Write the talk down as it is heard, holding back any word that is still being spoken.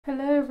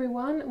Hello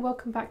everyone,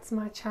 welcome back to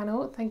my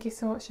channel. Thank you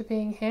so much for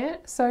being here.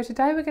 So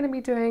today we're going to be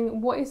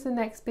doing what is the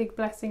next big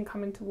blessing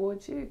coming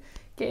towards you,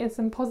 getting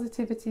some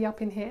positivity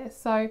up in here.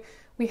 So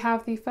we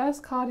have the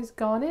first card is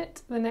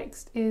Garnet, the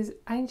next is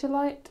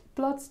Angelite,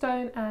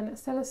 Bloodstone and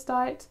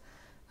Celestite,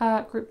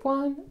 group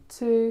 1,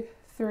 2,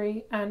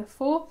 3 and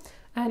 4.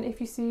 And if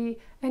you see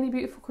any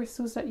beautiful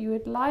crystals that you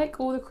would like,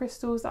 all the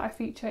crystals that I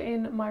feature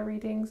in my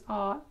readings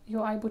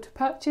you're able to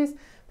purchase,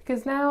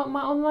 because now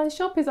my online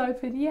shop is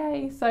open,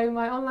 yay! So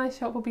my online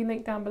shop will be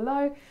linked down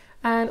below,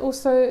 and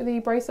also the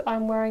bracelet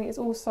I'm wearing is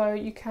also,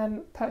 you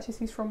can purchase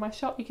these from my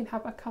shop. You can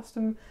have a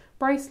custom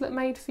bracelet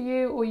made for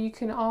you, or you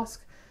can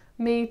ask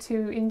me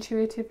to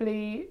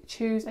intuitively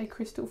choose a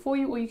crystal for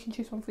you, or you can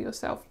choose one for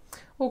yourself.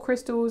 All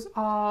crystals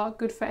are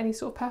good for any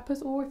sort of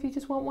purpose, or if you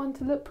just want one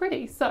to look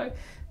pretty. So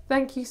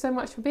thank you so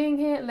much for being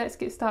here. Let's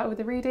get started with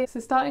the reading. So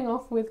starting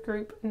off with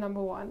group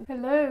number 1.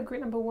 Hello,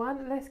 group number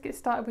 1. Let's get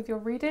started with your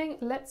reading.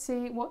 Let's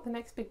see what the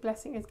next big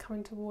blessing is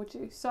coming towards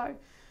you. So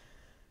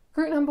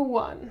group number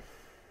 1.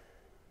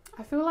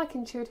 I feel like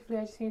intuitively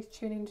I just need to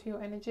tune into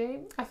your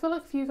energy. I feel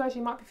like for you guys,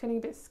 you might be feeling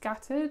a bit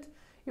scattered.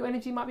 Your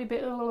energy might be a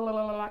bit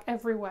like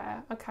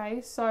everywhere.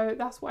 Okay, so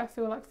that's what I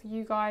feel like for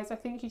you guys. I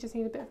think you just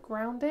need a bit of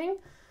grounding.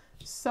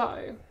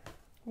 So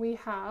we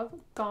have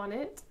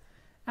Garnet,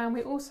 and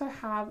we also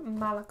have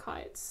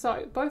Malachite.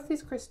 So both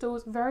these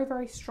crystals, very,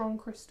 very strong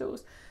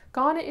crystals.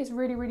 Garnet is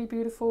really, really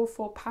beautiful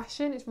for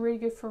passion. It's really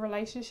good for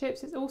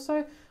relationships. It's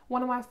also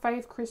one of my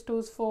fave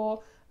crystals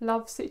for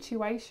love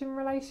situation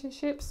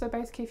relationships. So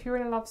basically, if you're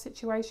in a love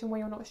situation where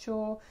you're not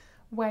sure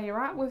where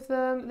you're at with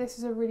them, this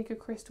is a really good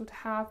crystal to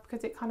have,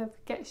 because it kind of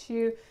gets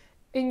you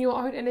in your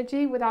own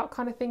energy without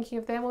kind of thinking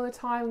of them all the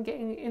time and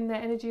getting in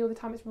their energy all the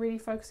time. It's really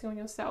focusing on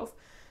yourself.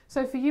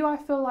 So for you, I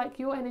feel like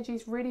your energy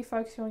is really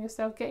focusing on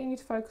yourself, getting you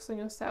to focus on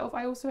yourself.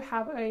 I also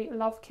have a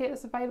love kit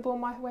that's available on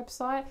my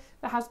website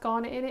that has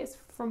Garnet in it. It's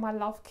from my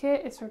love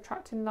kit. It's for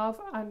attracting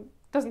love, and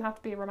doesn't have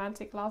to be a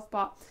romantic love,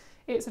 but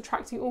it's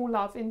attracting all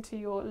love into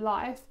your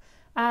life.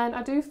 And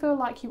I do feel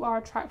like you are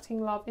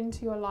attracting love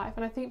into your life.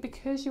 And I think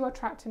because you are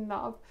attracting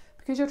love,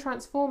 because you're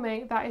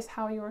transforming, that is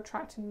how you're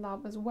attracting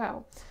love as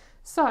well.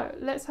 So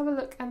let's have a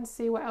look and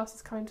see what else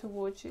is coming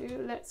towards you.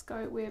 Let's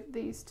go with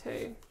these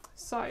two.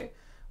 So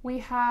we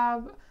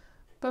have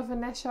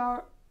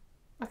Bavanesha.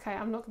 Okay,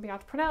 I'm not going to be able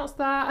to pronounce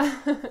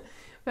that.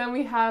 Then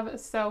we have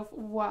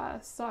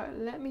self-worth. So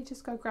let me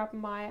just go grab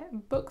my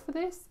book for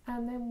this,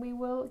 and then we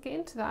will get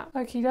into that.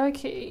 Okie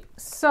dokie.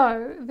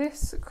 So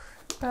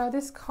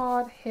this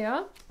card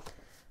here,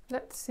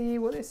 let's see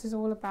what this is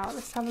all about.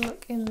 Let's have a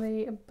look in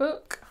the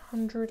book,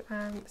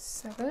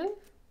 107.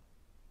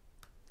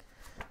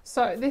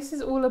 So this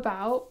is all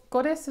about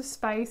Goddess of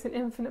Space and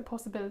Infinite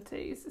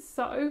Possibilities.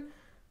 So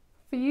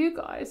for you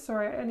guys,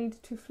 sorry, I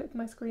needed to flip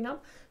my screen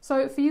up.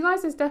 So for you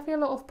guys, there's definitely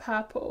a lot of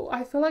purple.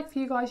 I feel like for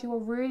you guys, you are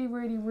really,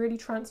 really, really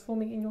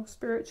transforming in your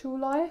spiritual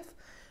life.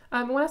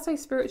 When I say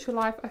spiritual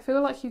life, I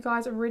feel like you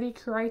guys are really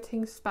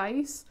creating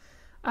space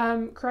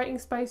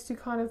to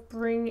kind of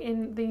bring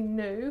in the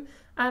new.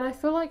 And I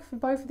feel like for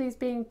both of these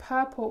being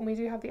purple, and we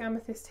do have the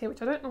amethyst here,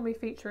 which I don't normally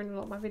feature in a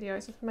lot of my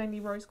videos, it's mainly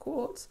rose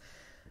quartz,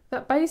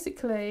 that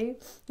basically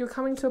you're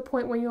coming to a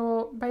point where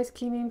you're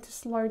basically needing to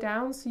slow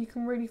down so you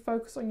can really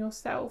focus on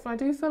yourself. And I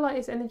do feel like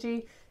this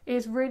energy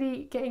is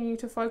really getting you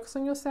to focus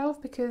on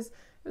yourself, because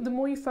the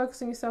more you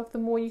focus on yourself, the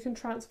more you can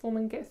transform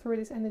and get through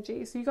this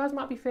energy. So you guys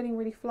might be feeling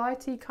really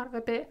flighty, kind of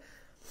a bit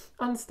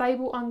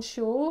unstable,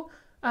 unsure.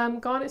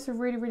 Garnet's a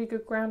really, really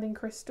good grounding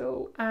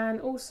crystal.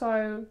 And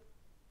also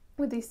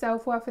with the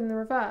self-worth in the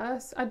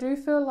reverse, I do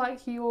feel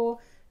like your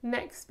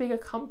next big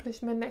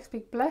accomplishment, next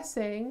big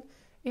blessing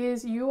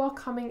is you are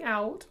coming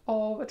out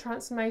of a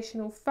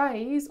transformational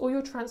phase, or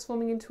you're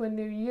transforming into a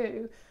new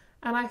you.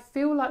 And I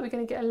feel like we're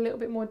going to get a little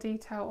bit more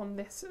detail on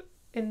this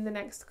in the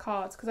next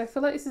cards, because I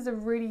feel like this is a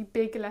really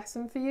big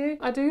lesson for you.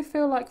 I do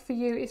feel like for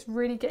you, it's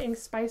really getting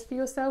space for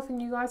yourself,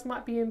 and you guys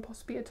might be in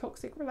possibly a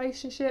toxic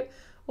relationship,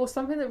 or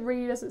something that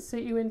really doesn't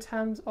suit you in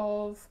terms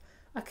of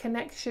a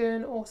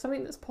connection, or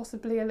something that's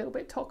possibly a little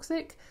bit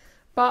toxic.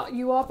 But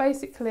you are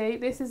basically,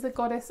 this is the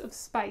Goddess of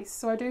Space.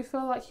 So I do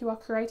feel like you are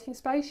creating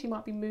space. You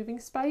might be moving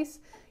space.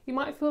 You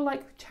might feel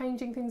like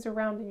changing things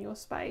around in your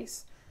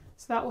space.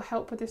 So that will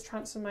help with this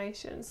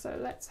transformation. So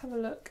let's have a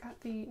look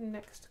at the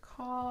next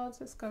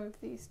cards. Let's go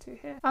with these two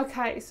here.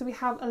 Okay, so we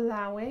have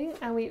Allowing,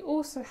 and we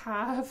also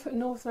have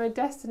North Node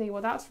Destiny.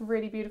 Well, that's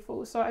really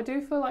beautiful. So I do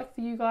feel like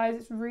for you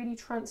guys, it's really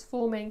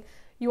transforming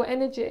your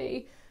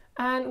energy.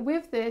 And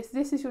with this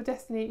is your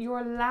destiny. You're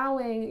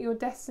allowing your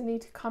destiny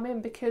to come in,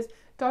 because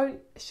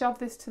don't shove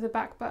this to the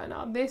back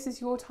burner. This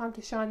is your time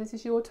to shine. This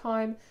is your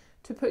time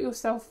to put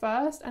yourself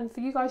first. And for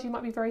you guys, you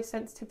might be very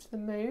sensitive to the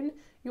moon.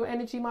 Your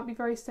energy might be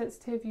very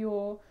sensitive.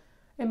 Your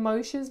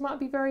emotions might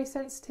be very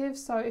sensitive.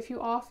 So if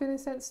you are feeling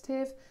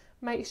sensitive,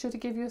 make sure to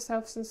give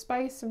yourself some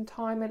space, some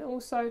time, and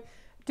also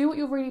do what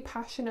you're really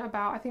passionate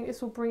about. I think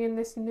this will bring in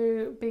this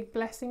new big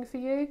blessing for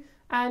you.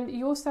 And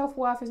your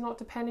self-worth is not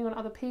depending on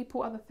other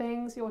people, other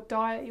things, your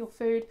diet, your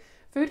food.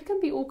 food can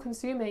be all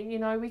consuming. You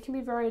know, we can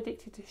be very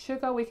addicted to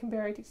sugar, we can be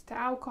very addicted to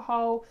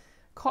alcohol,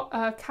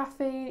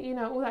 caffeine, you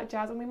know, all that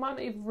jazz, and we might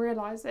not even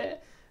realise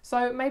it.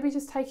 So maybe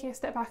just taking a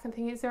step back and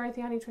thinking, is there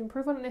anything I need to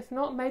improve on? And if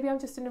not, maybe I'm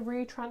just in a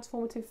really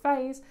transformative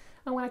phase,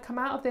 and when I come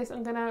out of this,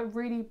 I'm going to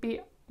really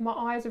my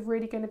eyes are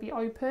really going to be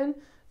open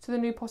to the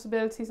new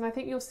possibilities. And I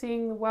think you're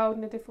seeing the world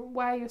in a different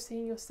way, you're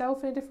seeing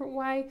yourself in a different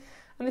way,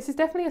 and this is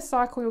definitely a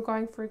cycle you're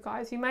going through,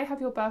 guys. You may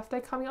have your birthday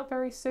coming up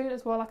very soon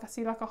as well, like I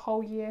see like a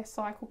whole year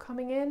cycle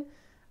coming in,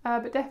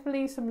 but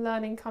definitely some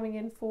learning coming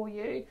in for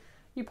you.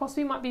 You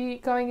possibly might be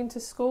going into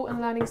school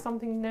and learning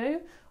something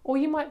new, or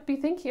you might be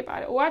thinking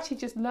about it, or actually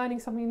just learning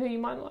something new. You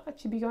might not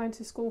actually be going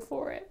to school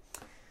for it.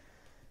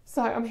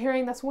 So I'm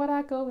hearing that's what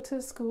I go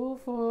to school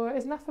for.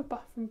 Isn't that from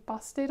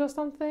Busted or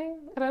something?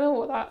 I don't know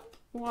what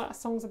that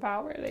song's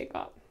about really,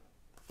 but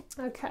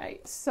okay.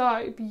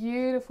 So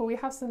beautiful. We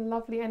have some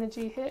lovely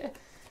energy here.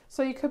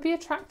 So you could be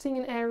attracting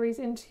an Aries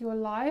into your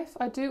life.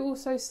 I do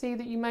also see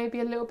that you may be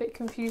a little bit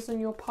confused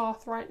on your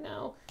path right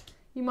now.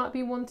 You might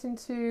be wanting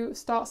to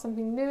start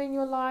something new in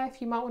your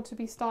life. You might want to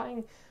be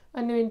starting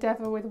a new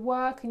endeavour with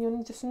work, and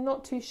you're just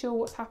not too sure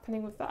what's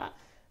happening with that.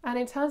 And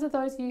in terms of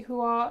those of you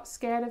who are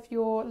scared of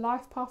your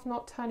life path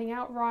not turning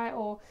out right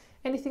or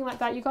anything like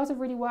that, you guys are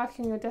really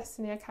working on your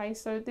destiny, okay?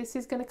 So this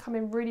is going to come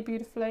in really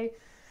beautifully.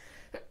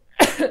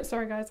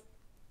 Sorry, guys.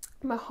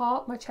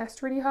 My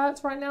chest really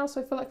hurts right now.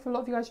 So I feel like for a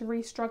lot of you guys, you're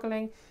really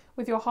struggling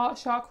with your heart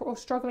chakra or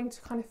struggling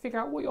to kind of figure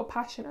out what you're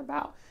passionate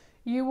about.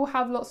 You will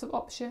have lots of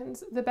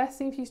options. The best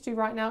thing for you to do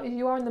right now is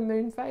you are in the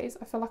moon phase.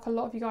 I feel like a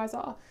lot of you guys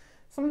are.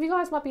 Some of you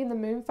guys might be in the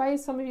moon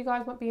phase. Some of you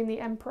guys might be in the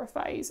emperor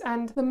phase.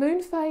 And the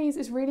moon phase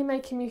is really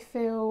making me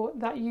feel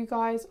that you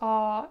guys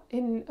are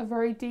in a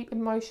very deep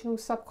emotional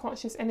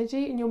subconscious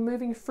energy, and you're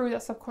moving through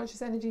that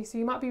subconscious energy. So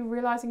you might be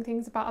realizing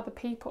things about other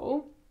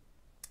people,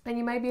 and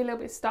you may be a little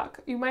bit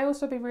stuck. You may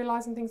also be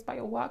realizing things about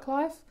your work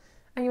life,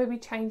 and you may be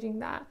changing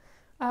that.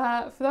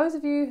 For those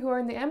of you who are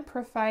in the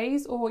Emperor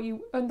phase,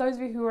 and those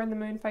of you who are in the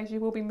Moon phase, you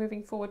will be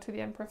moving forward to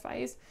the Emperor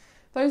phase.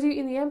 Those of you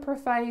in the Emperor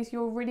phase,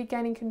 you're really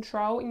gaining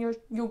control, and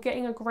you're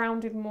getting a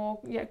grounded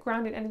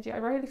energy. I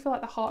really feel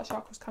like the heart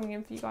chakra is coming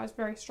in for you guys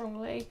very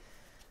strongly.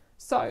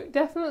 So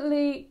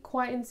definitely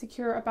quite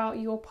insecure about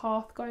your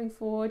path going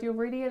forward. You're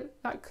really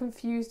like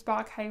confused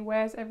about, okay,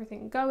 where's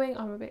everything going?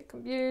 I'm a bit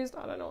confused.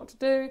 I don't know what to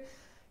do.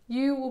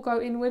 You will go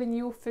inward and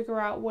you will figure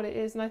out what it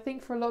is. And I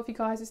think for a lot of you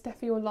guys, it's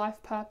definitely your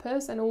life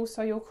purpose and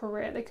also your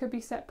career. They could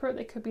be separate,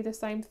 they could be the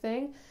same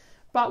thing.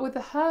 But with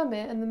the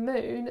Hermit and the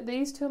Moon,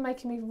 these two are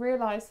making me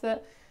realise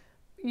that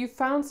you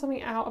found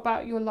something out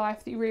about your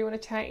life that you really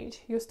want to change.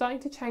 You're starting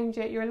to change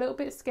it. You're a little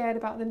bit scared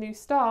about the new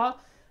start,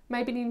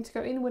 maybe needing to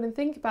go inward and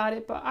think about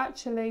it, but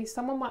actually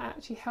someone might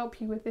actually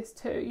help you with this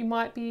too. You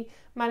might be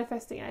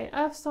manifesting an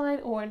earth sign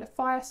or a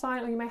fire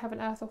sign, or you may have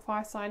an earth or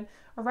fire sign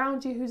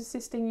around you who's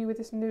assisting you with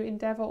this new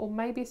endeavour, or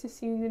maybe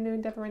assisting you in a new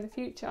endeavour in the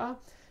future,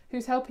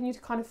 who's helping you to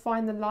kind of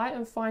find the light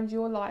and find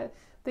your light,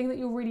 thing that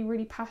you're really,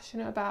 really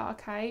passionate about,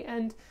 okay?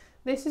 And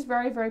this is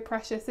very, very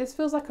precious. This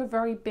feels like a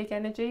very big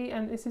energy,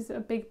 and this is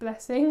a big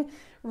blessing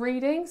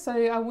reading, so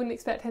I wouldn't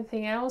expect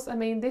anything else. I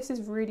mean, this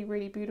is really,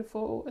 really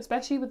beautiful,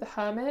 especially with the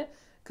Hermit,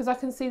 because I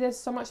can see there's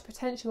so much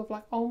potential of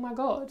like, oh my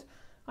God,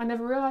 I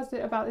never realised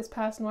it about this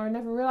person, or I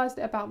never realised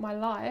it about my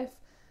life.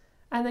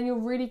 And then you're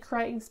really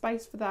creating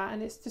space for that,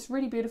 and it's just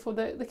really beautiful.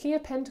 The King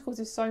of Pentacles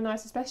is so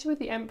nice, especially with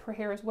the Emperor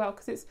here as well,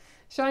 because it's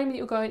showing me that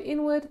you're going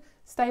inward,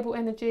 stable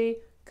energy,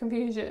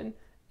 confusion.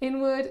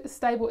 Inward,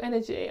 stable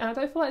energy. And I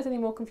don't feel like there's any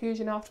more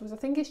confusion afterwards. I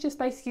think it's just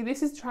basically,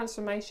 this is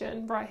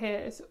transformation right here.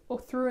 It's all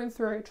through and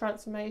through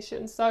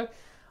transformation. So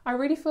I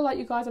really feel like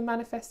you guys are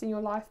manifesting your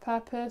life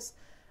purpose.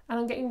 And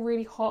I'm getting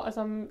really hot as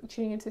I'm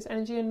tuning into this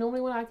energy. And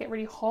normally when I get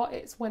really hot,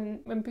 it's when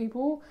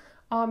people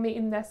are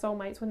meeting their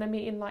soulmates, when they're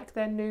meeting like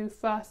their new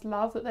first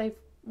love that they've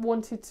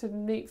wanted to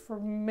meet for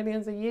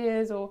millions of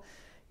years, or,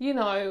 you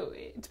know,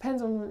 it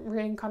depends on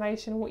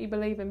reincarnation and what you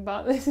believe in,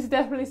 but this is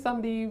definitely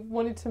somebody you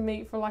wanted to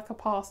meet for like a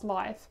past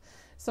life.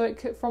 So it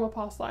could, from a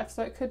past life.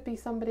 So it could be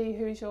somebody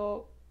who's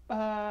your,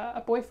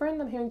 a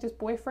boyfriend. I'm hearing just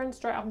boyfriend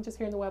straight up. I'm just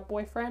hearing the word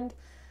boyfriend.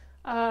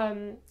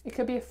 It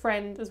could be a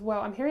friend as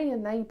well. I'm hearing a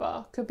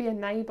neighbour, could be a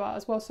neighbour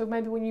as well. So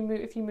maybe when you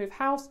move, if you move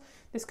house,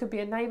 this could be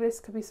a neighbour, this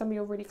could be somebody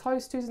you're really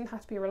close to. It doesn't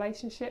have to be a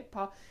relationship,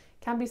 but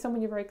can be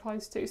someone you're very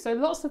close to. So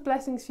lots of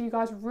blessings for you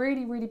guys.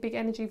 Really, really big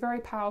energy, very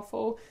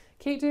powerful.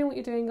 Keep doing what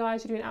you're doing,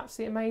 guys. You're doing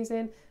absolutely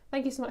amazing.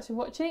 Thank you so much for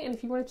watching. And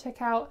if you want to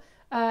check out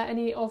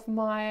any of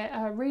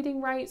my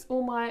reading rates,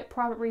 all my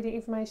private reading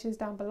information is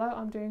down below.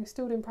 I'm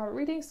still doing private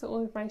readings, so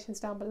all information is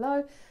down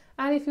below.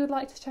 And if you would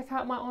like to check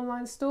out my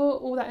online store,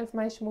 all that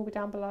information will be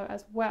down below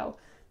as well.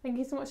 Thank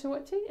you so much for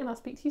watching, and I'll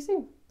speak to you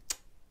soon.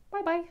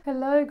 Bye bye.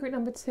 Hello, group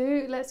number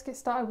 2. Let's get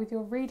started with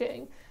your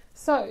reading.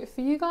 So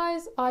for you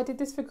guys, I did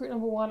this for group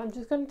number 1. I'm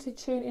just going to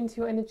tune into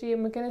your energy,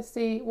 and we're going to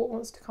see what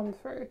wants to come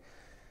through.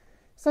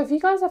 So for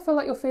you guys, I feel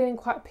like you're feeling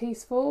quite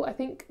peaceful. I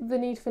think the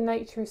need for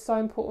nature is so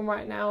important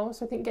right now.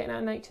 So I think getting out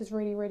of nature is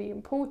really, really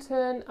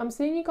important. I'm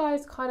seeing you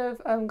guys kind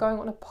of going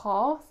on a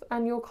path,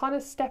 and you're kind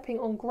of stepping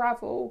on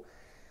gravel.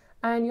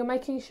 and you're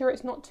making sure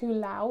it's not too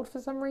loud for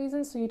some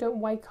reason so you don't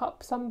wake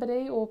up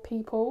somebody or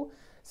people.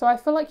 So I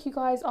feel like you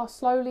guys are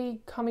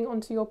slowly coming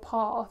onto your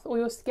path, or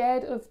you're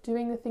scared of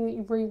doing the thing that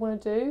you really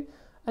want to do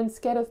and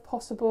scared of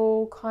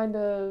possible kind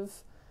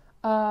of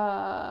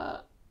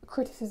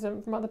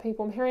criticism from other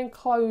people. I'm hearing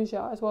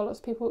closure as well. Lots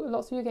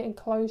of you are getting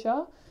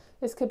closure.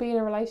 This could be in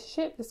a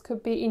relationship, this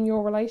could be in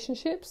your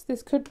relationships,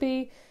 this could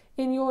be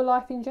in your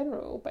life in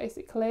general,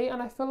 basically.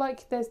 And I feel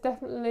like there's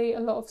definitely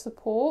a lot of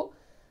support,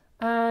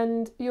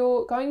 and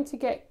you're going to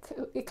get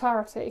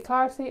clarity.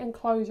 Clarity and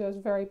closure is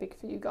very big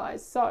for you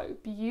guys. So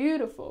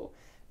beautiful.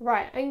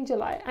 Right,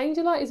 Angelite.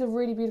 Angelite is a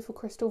really beautiful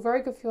crystal,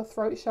 very good for your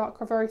throat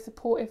chakra, very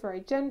supportive,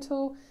 very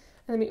gentle.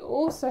 And then we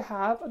also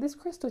have, this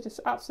crystal just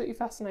absolutely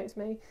fascinates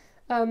me,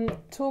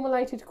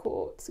 tourmalated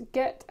quartz.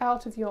 Get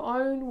out of your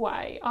own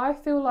way. I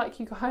feel like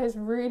you guys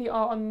really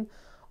are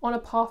on a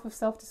path of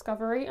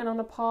self-discovery and on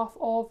a path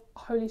of,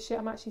 holy shit,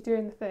 I'm actually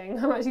doing the thing.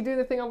 I'm actually doing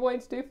the thing I've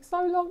wanted to do for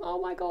so long.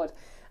 Oh my God.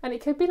 And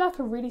it could be like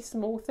a really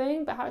small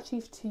thing, but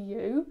actually to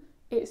you,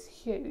 it's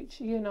huge,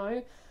 you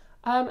know.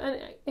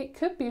 And it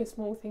could be a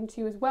small thing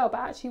to you as well, but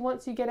actually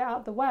once you get it out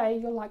of the way,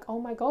 you're like, oh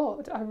my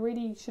God, I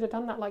really should have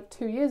done that like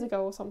 2 years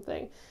ago or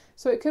something.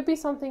 So it could be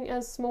something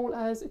as small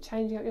as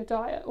changing up your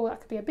diet, or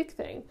that could be a big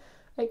thing.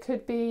 It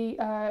could be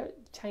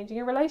changing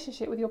a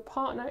relationship with your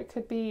partner. It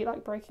could be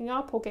like breaking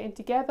up or getting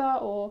together,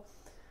 or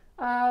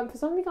for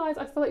some of you guys,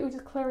 I feel like you're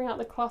just clearing out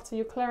the clutter.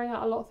 You're clearing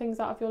out a lot of things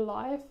out of your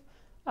life.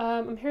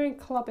 I'm hearing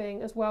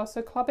clubbing as well.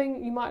 So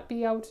clubbing, you might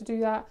be able to do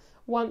that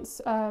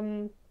once,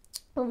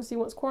 obviously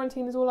once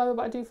quarantine is all over,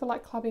 but I do feel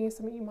like clubbing is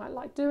something you might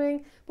like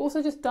doing. But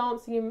also just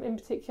dancing in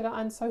particular,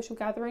 and social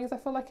gatherings, I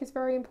feel like is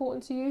very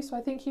important to you. So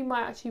I think you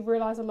might actually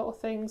realise a lot of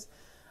things.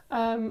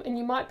 And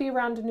you might be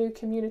around a new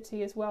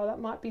community as well. That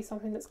might be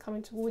something that's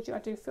coming towards you. I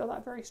do feel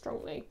that very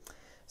strongly.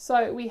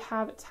 So we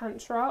have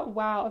Tantra.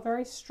 Wow, a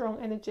very strong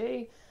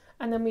energy.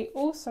 And then we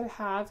also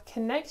have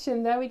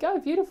connection. There we go.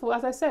 Beautiful.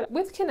 As I said,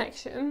 with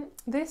connection,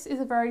 this is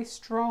a very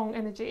strong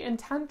energy, and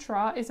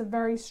Tantra is a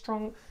very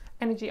strong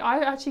energy. I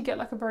actually get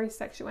like a very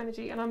sexual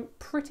energy, and I'm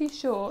pretty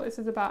sure this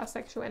is about a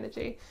sexual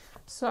energy.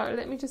 So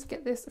let me just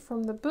get this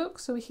from the book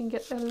so we can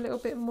get a little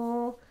bit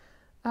more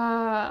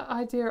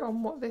idea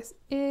on what this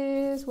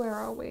is. Where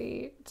are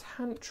we?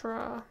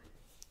 Tantra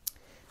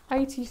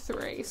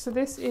 83. So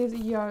this is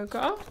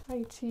yoga.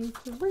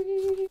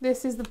 83.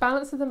 This is the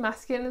balance of the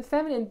masculine and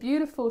feminine.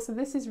 Beautiful. So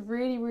this is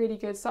really, really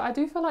good. So I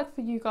do feel like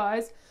for you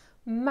guys,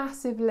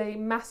 massive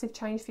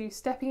change for you,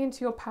 stepping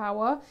into your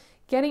power,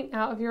 getting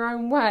out of your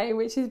own way,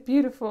 which is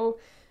beautiful.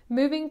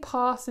 Moving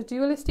past the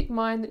dualistic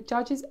mind that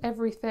judges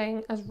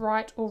everything as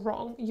right or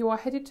wrong. You are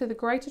headed to the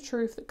greater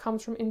truth that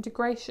comes from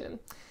integration.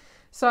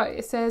 So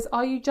it says,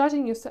 are you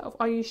judging yourself?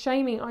 Are you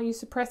shaming? Are you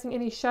suppressing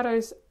any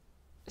shadow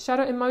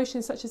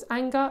emotions such as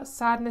anger,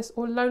 sadness,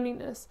 or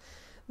loneliness?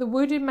 The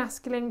wounded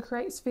masculine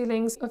creates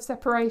feelings of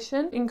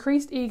separation,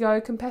 increased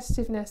ego,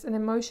 competitiveness, and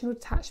emotional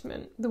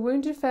attachment. The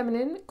wounded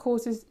feminine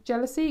causes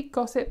jealousy,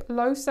 gossip,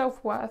 low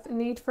self-worth,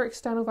 need for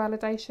external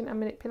validation, and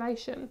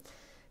manipulation.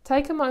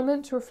 Take a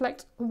moment to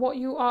reflect on what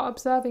you are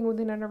observing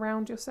within and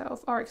around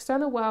yourself. Our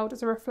external world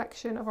is a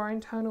reflection of our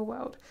internal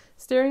world,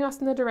 steering us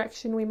in the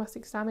direction we must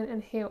examine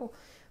and heal.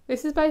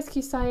 This is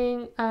basically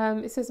saying,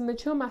 it says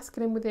mature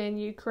masculine within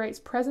you creates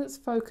presence,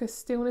 focus,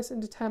 stillness,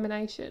 and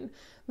determination.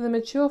 The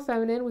mature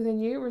feminine within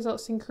you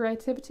results in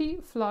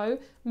creativity, flow,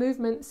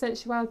 movement,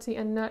 sensuality,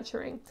 and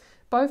nurturing.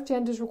 Both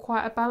genders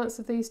require a balance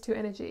of these two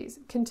energies.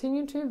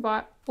 Continue to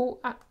invite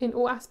in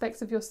all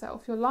aspects of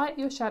yourself, your light,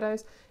 your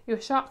shadows, your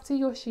Shakti,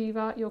 your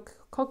Shiva, your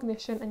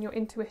cognition, and your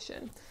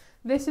intuition.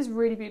 This is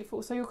really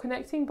beautiful. So you're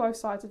connecting both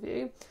sides of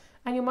you,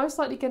 and you're most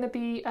likely going to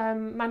be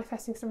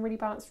manifesting some really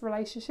balanced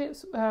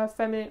relationships,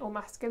 feminine or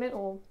masculine,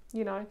 or,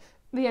 you know,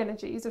 the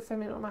energies of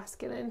feminine or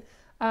masculine,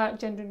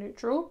 gender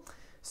neutral.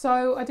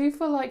 So I do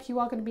feel like you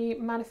are going to be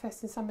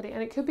manifesting somebody,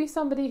 and it could be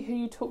somebody who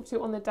you talk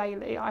to on the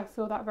daily. I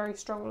feel that very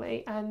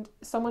strongly, and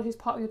someone who's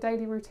part of your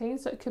daily routine.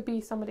 So it could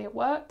be somebody at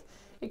work.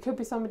 It could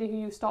be somebody who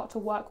you start to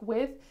work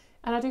with.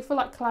 And I do feel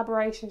like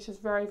collaboration is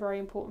just very, very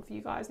important for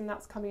you guys, and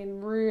that's coming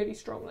in really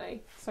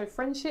strongly. So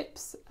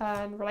friendships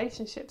and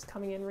relationships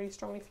coming in really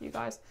strongly for you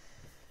guys.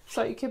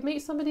 So you could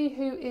meet somebody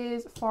who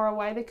is far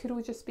away. They could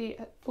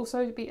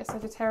also be a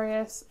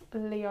Sagittarius,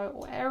 Leo,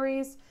 or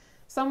Aries.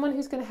 Someone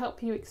who's going to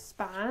help you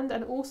expand,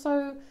 and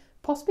also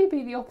possibly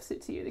be the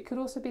opposite to you. They could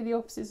also be the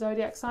opposite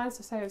zodiac sign.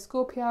 So say of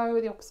Scorpio,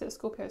 the opposite of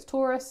Scorpio is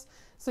Taurus.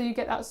 So you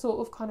get that sort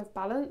of kind of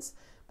balance.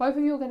 Both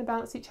of you are going to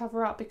balance each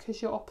other out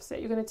because you're opposite.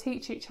 You're going to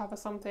teach each other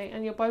something,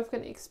 and you're both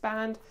going to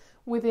expand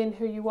within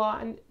who you are.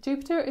 And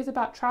Jupiter is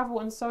about travel,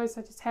 and so is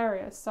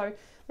Sagittarius. So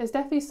there's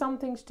definitely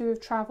something to do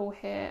with travel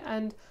here.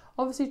 And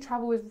obviously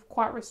travel is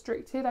quite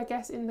restricted, I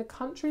guess, in the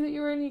country that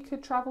you're in. You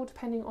could travel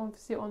depending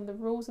obviously on the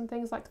rules and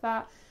things like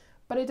that.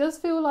 But it does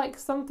feel like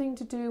something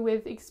to do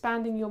with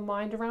expanding your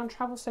mind around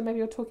travel. So maybe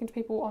you're talking to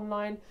people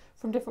online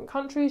from different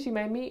countries. You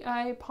may meet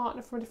a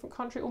partner from a different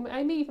country, or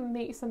maybe even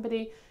meet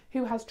somebody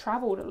who has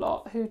travelled a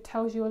lot, who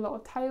tells you a lot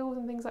of tales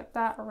and things like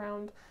that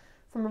around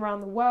from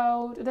around the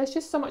world. There's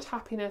just so much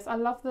happiness. I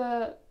love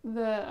the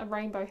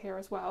rainbow here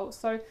as well.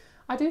 So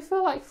I do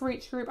feel like for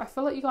each group, I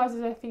feel like you guys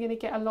are definitely going to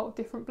get a lot of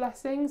different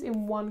blessings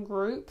in one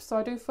group. So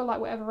I do feel like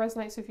whatever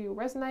resonates with you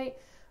will resonate.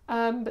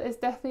 But there's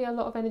definitely a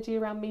lot of energy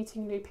around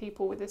meeting new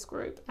people with this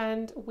group.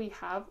 And we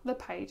have the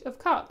Page of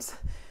Cups.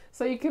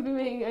 So you could be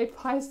meeting a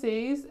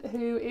Pisces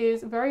who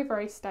is very,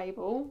 very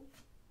stable.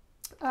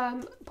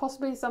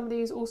 Possibly somebody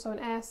who's also an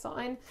air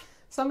sign.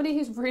 Somebody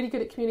who's really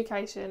good at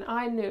communication.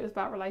 I knew it was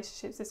about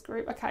relationships, this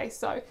group. Okay,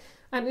 so,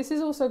 and this is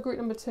also group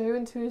number 2,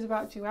 and 2 is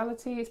about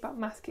duality. It's about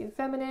masculine,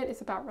 feminine.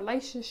 It's about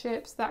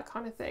relationships, that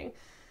kind of thing.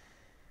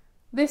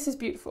 This is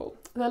beautiful.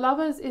 The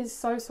Lovers is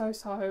so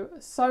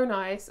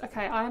nice.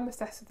 Okay, I am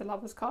obsessed with the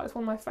Lovers card. It's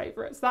one of my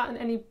favourites. That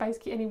and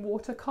basically any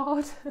water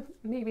card.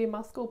 Maybe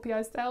my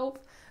Scorpio self.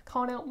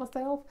 Can't help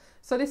myself.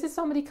 So this is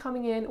somebody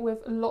coming in with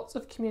lots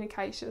of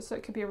communication. So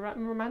it could be a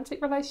romantic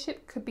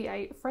relationship, could be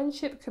a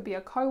friendship, could be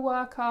a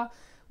co-worker,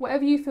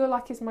 whatever you feel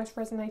like is most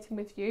resonating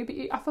with you. But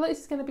I feel like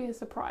this is going to be a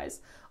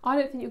surprise. I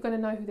don't think you're going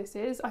to know who this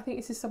is. I think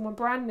this is someone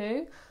brand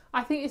new.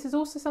 I think this is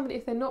also somebody,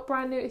 if they're not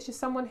brand new, it's just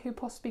someone who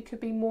possibly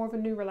could be more of a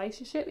new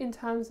relationship in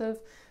terms of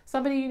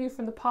somebody you knew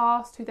from the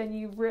past who then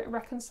you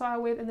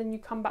reconcile with and then you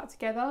come back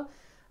together.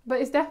 But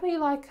it's definitely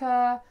like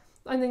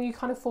and then you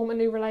kind of form a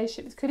new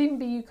relationship. This could even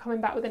be you coming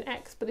back with an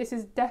ex, but this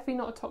is definitely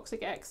not a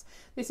toxic ex.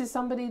 This is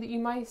somebody that you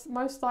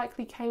most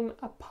likely came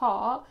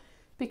apart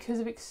because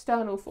of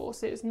external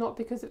forces, not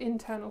because of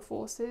internal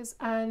forces.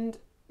 And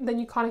then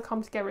you kind of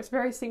come together. It's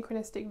very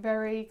synchronistic,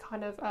 very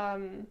kind of,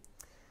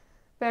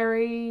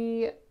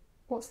 very,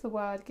 what's the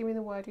word? Give me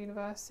the word,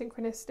 universe.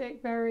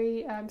 Synchronistic,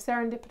 very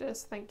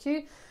serendipitous, thank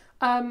you.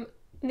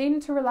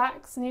 Needing to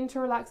relax into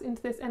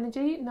this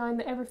energy, knowing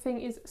that everything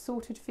is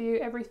sorted for you,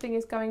 everything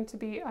is going to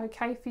be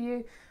okay for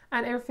you,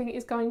 and everything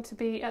is going to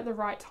be at the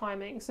right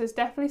timing. So there's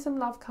definitely some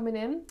love coming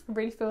in. I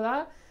really feel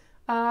that.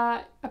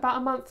 About a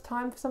month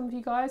time for some of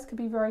you guys could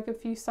be very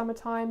good for you.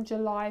 Summertime,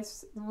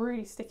 July's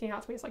really sticking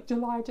out to me. It's like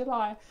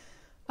July.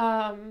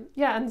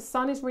 Yeah, and the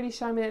sun is really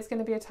showing me that it's going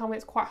to be a time when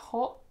it's quite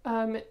hot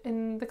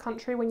in the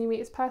country when you meet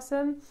this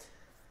person.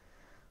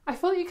 I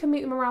feel like you can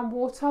meet them around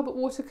water, but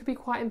water could be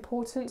quite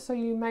important. So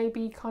you may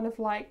be kind of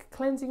like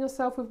cleansing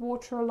yourself with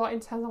water a lot in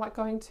terms of like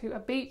going to a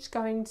beach,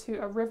 going to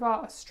a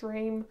river, a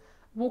stream,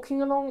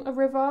 walking along a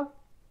river,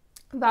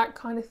 that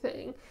kind of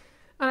thing.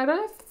 And I don't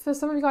know if for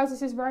some of you guys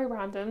this is very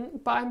random,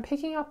 but I'm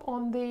picking up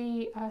on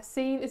the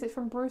scene, is it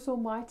from Bruce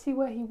Almighty,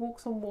 where he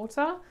walks on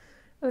water?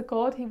 The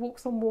god, he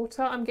walks on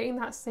water. I'm getting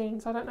that scene,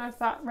 so I don't know if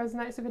that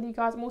resonates with any of you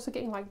guys. I'm also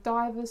getting like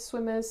divers,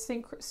 swimmers,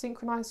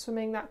 synchronized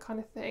swimming, that kind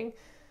of thing.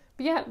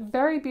 But yeah,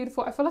 very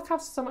beautiful. I feel like I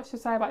have so much to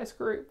say about this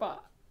group,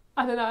 but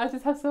I don't know, I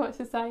just have so much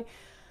to say.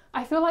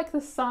 I feel like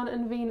the Sun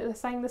and Venus, they're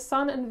saying the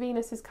Sun and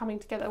Venus is coming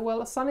together. Well,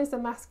 the Sun is the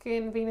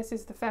masculine, Venus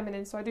is the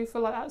feminine, so I do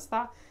feel like that's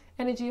that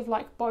energy of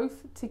like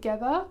both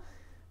together.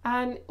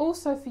 And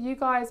also for you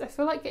guys, I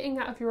feel like getting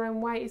out of your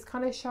own way is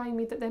kind of showing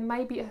me that there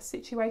may be a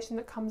situation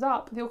that comes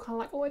up. You're kind of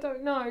like, oh, I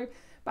don't know.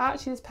 But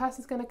actually this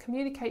person's going to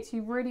communicate to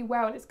you really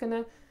well, and it's going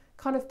to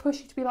kind of push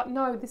you to be like,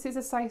 no, this is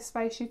a safe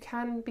space. You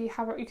can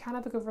have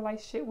a good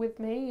relationship with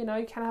me. You know,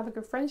 you can have a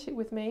good friendship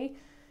with me.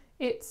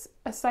 It's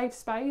a safe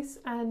space,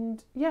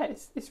 and yeah,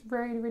 it's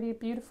really, really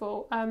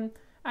beautiful. And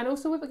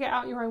also with get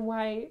out your own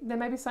way, there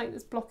may be something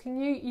that's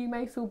blocking you. You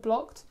may feel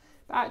blocked,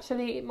 but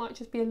actually it might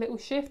just be a little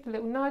shift, a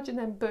little nudge, and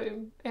then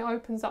boom, it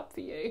opens up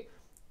for you.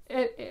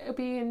 It'll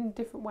be in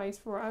different ways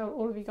for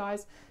all of you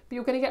guys, but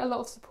you're going to get a lot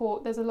of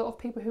support. There's a lot of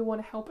people who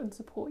want to help and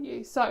support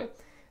you. So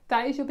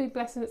that is your big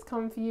blessing that's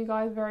coming for you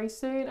guys very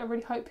soon. I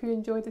really hope you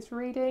enjoyed this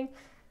reading.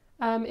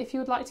 If you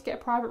would like to get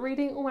a private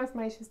reading, all my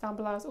information is down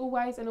below as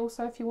always. And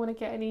also if you want to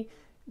get any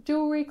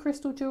jewellery,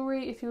 crystal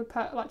jewellery, if you would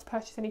like to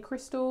purchase any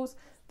crystals,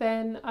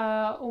 then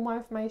all my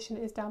information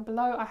is down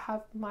below. I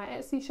have my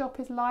Etsy shop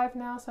is live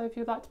now, so if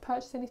you'd like to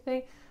purchase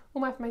anything,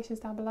 all my information is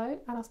down below,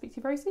 and I'll speak to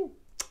you very soon.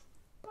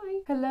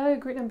 Bye. Hello,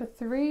 group number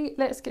 3.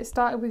 Let's get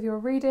started with your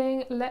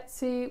reading. Let's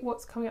see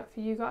what's coming up for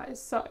you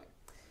guys. So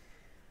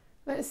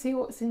let's see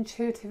what's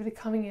intuitively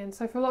coming in.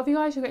 So for a lot of you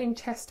guys, you're getting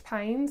chest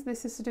pains.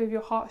 This is to do with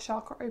your heart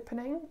chakra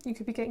opening. You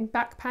could be getting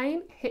back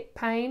pain, hip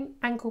pain,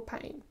 ankle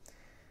pain.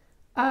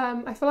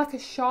 I feel like a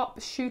sharp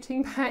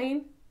shooting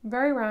pain,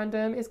 very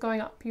random, is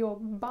going up your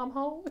bum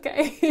hole.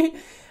 Okay.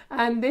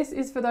 And this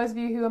is for those of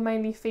you who are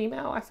mainly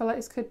female. I feel like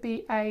this could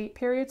be a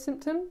period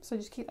symptom, so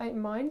just keep that in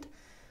mind.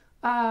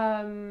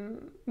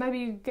 Maybe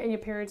you're getting your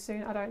period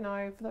soon, I don't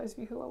know, for those of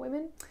you who are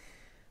women.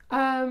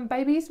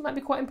 Babies might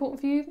be quite important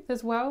for you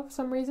as well for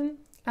some reason.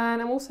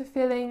 And I'm also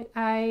feeling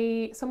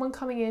someone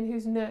coming in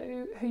who's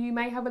new, who you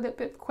may have a little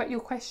bit, you're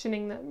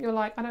questioning them. You're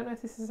like, I don't know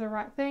if this is the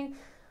right thing.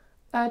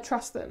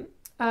 Trust them.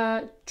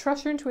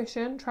 Trust your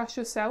intuition, trust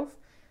yourself.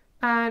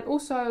 And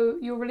also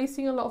you're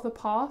releasing a lot of the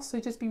past, so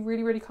just be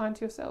really, really kind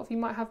to yourself. You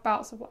might have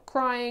bouts of like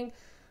crying,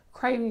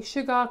 craving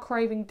sugar,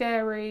 craving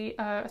dairy,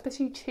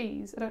 especially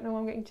cheese. I don't know why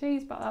I'm getting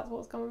cheese, but that's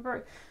what's coming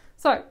through.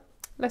 So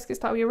let's get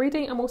started with your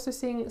reading. I'm also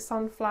seeing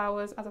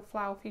sunflowers as a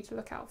flower for you to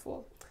look out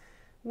for.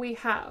 we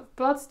have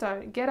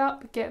bloodstone, get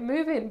up, get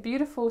moving,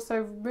 beautiful.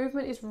 So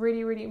movement is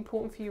really, really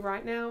important for you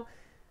right now.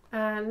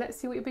 And let's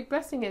see what your big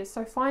blessing is.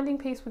 So finding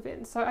peace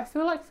within. So I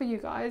feel like for you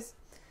guys,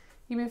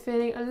 you've been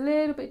feeling a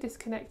little bit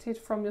disconnected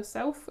from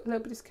yourself, a little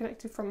bit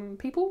disconnected from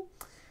people.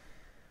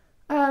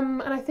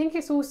 And I think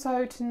it's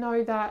also to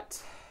know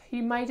that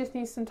you may just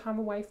need some time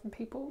away from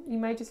people. You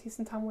may just need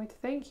some time away to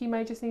think. You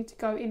may just need to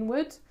go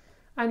inward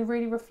and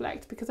really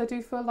reflect, because I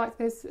do feel like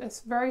there's a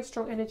very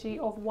strong energy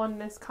of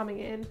oneness coming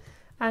in,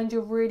 and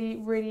you're really,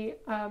 really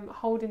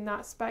holding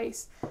that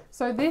space.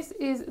 So this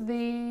is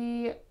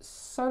the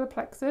solar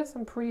plexus,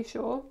 I'm pretty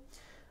sure.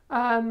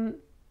 And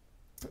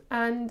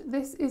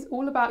this is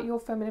all about your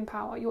feminine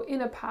power, your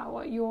inner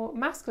power, your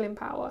masculine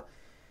power,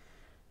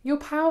 your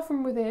power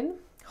from within,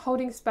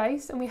 holding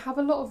space. And we have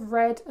a lot of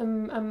red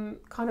and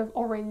kind of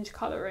orange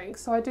colouring.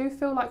 So I do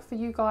feel like for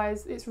you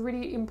guys, it's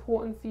really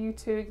important for you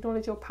to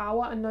acknowledge your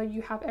power and know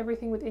you have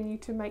everything within you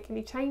to make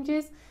any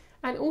changes.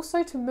 And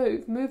also to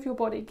move your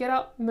body, get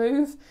up,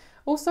 move.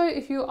 Also,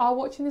 if you are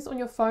watching this on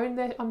your phone,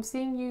 I'm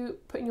seeing you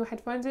putting your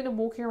headphones in and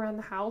walking around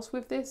the house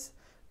with this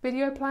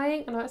video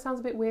playing. I know it sounds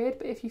a bit weird,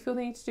 but if you feel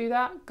the need to do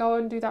that, go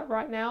and do that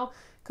right now,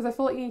 because I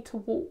feel like you need to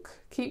walk,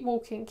 keep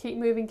walking, keep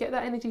moving, get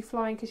that energy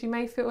flowing, because you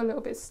may feel a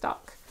little bit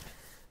stuck.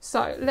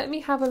 So let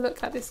me have a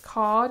look at this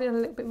card in a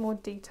little bit more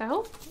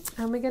detail,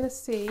 and we're going to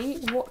see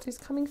what is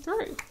coming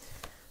through.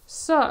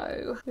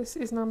 So this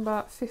is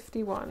number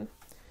 51.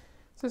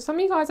 So some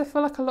of you guys, I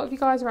feel like a lot of you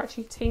guys are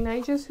actually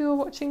teenagers who are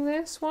watching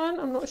this one.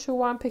 I'm not sure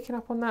why I'm picking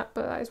up on that,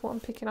 but that is what I'm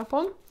picking up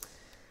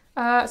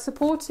on.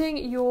 Supporting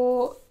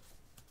your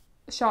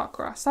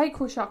chakra,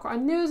 sacral chakra. I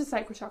knew it was a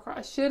sacral chakra.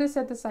 I should have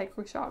said the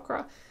sacral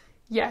chakra.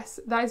 Yes,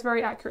 that is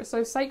very accurate.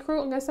 So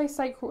sacral, I'm going to say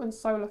sacral and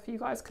solar for you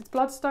guys, because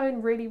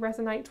bloodstone really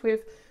resonates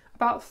with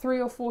about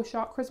 3 or 4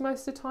 chakras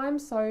most of the time.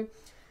 So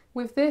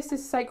with this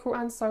is sacral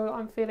and solar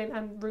I'm feeling,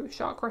 and root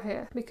chakra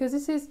here, because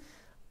this is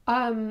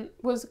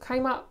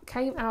came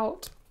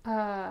out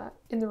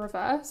in the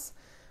reverse.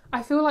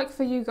 I feel like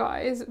for you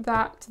guys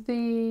that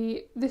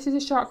this is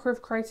a chakra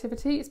of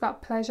creativity. It's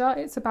about pleasure.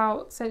 It's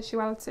about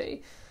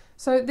sensuality.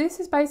 So this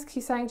is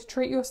basically saying to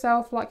treat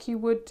yourself like you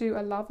would do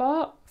a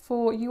lover,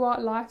 for you are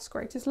life's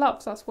greatest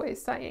love. So that's what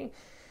it's saying.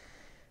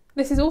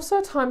 This is also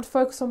a time to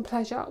focus on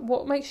pleasure,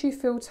 what makes you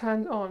feel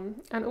turned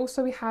on. And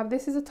also we have,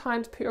 this is a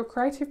time to put your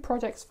creative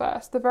projects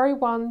first, the very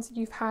ones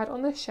you've had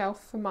on the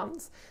shelf for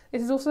months.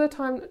 This is also a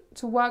time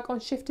to work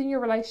on shifting your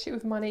relationship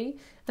with money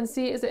and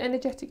see it as an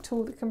energetic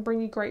tool that can bring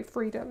you great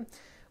freedom.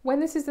 When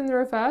this is in the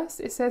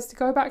reverse, it says to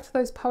go back to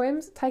those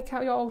poems, take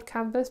out your old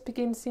canvas,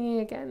 begin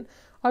singing again.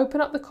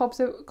 Open up the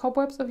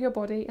cobwebs of your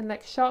body and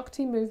let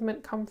Shakti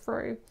movement come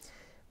through.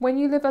 When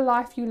you live a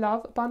life you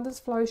love, abundance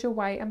flows your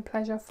way and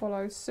pleasure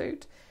follows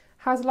suit.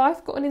 Has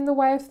life gotten in the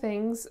way of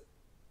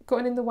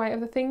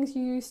the things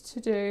you used to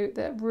do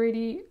that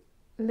really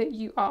lit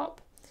you up?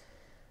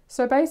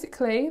 So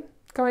basically,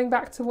 going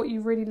back to what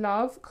you really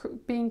love,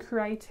 being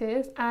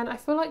creative, and I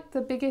feel like the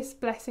biggest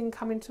blessing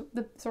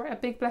a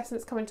big blessing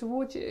that's coming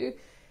towards you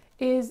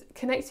is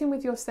connecting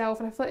with yourself.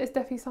 And I feel like it's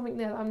definitely something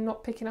there that I'm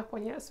not picking up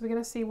on yet. So we're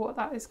going to see what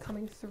that is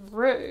coming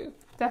through.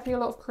 Definitely a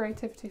lot of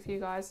creativity for you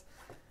guys.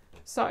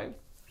 So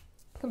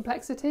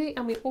complexity,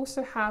 and we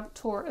also have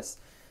Taurus.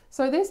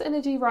 So this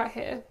energy right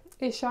here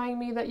is showing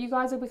me that you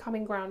guys are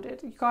becoming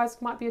grounded. You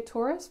guys might be a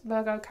Taurus,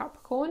 Virgo,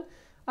 Capricorn.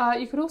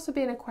 You could also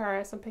be an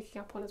Aquarius, I'm picking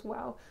up on as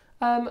well.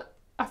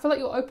 I feel like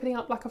you're opening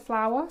up like a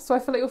flower. So I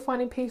feel like you're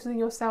finding peace within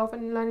yourself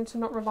and learning to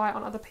not rely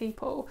on other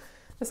people.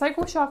 The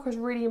sacral chakra is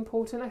really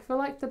important. I feel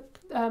like the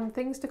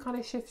things to kind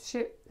of shift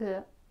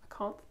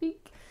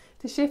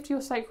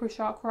your sacral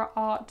chakra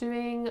are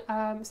doing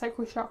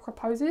sacral chakra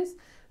poses.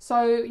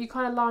 So you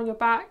kind of lie on your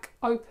back,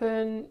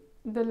 open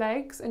the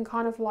legs, and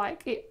kind of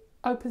like it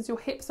opens your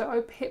hips,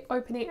 so hip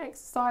opening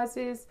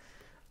exercises,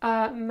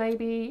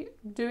 maybe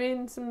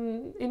doing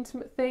some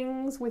intimate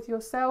things with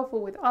yourself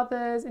or with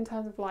others in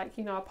terms of like,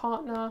 you know, a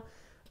partner,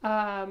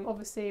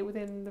 obviously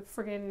within the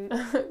friggin'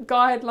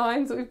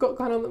 guidelines that we've got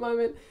going on at the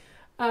moment.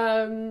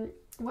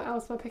 What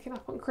else am I picking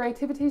up on?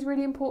 Creativity is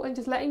really important,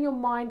 just letting your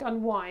mind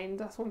unwind.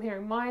 That's what I'm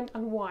hearing, mind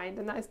unwind,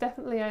 and that is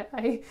definitely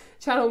a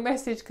channel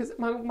message, because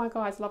my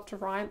guys love to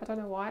rhyme. I don't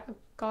know why.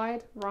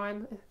 Guide,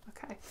 rhyme,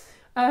 okay.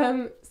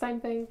 Same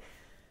thing.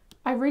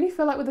 I really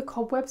feel like with the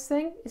cobwebs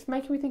thing, it's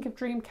making me think of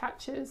dream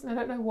catchers, and I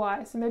don't know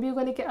why. So maybe you're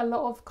going to get a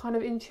lot of kind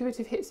of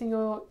intuitive hits in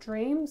your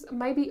dreams.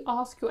 Maybe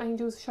ask your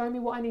angels, show me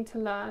what I need to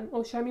learn,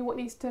 or show me what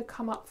needs to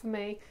come up for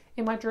me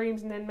in my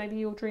dreams, and then maybe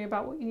you'll dream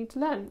about what you need to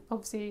learn.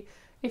 Obviously,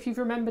 if you've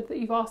remembered that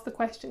you've asked the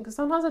question, because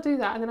sometimes I do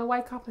that and then I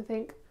wake up and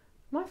think,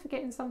 am I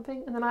forgetting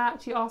something? And then I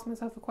actually ask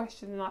myself a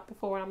question the night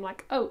before and I'm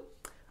like, oh,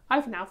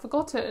 I've now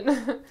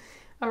forgotten.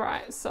 All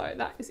right, so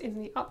that is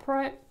in the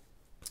upright.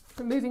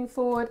 Moving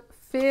forward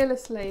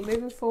fearlessly,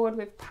 moving forward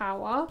with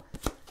power,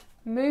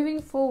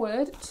 moving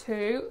forward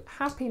to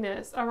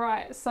happiness. All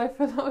right, so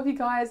for a lot of you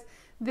guys,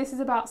 this is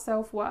about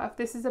self-worth.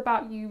 This is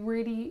about you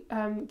really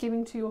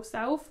giving to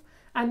yourself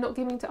and not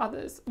giving to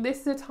others.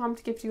 This is a time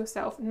to give to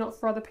yourself, not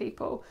for other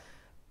people.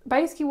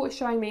 basically what's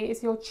showing me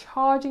is you're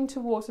charging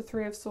towards the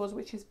Three of Swords,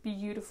 which is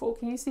beautiful.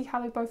 Can you see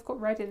how they both got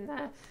red in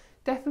there?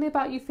 Definitely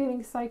about you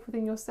feeling safe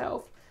within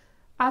yourself.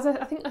 As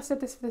I think I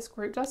said this for this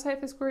group. Did I say it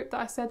for this group that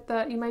I said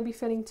that you may be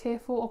feeling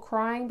tearful or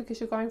crying because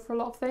you're going through a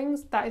lot of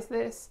things? That is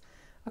this.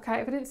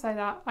 Okay, if I didn't say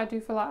that, I do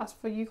feel like that's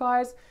for you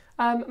guys.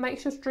 Make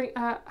sure to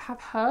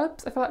have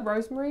herbs. I feel like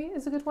rosemary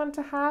is a good one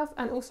to have.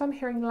 And also I'm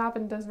hearing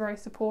lavender is very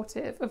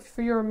supportive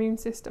for your immune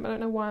system. I don't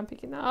know why I'm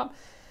picking that up,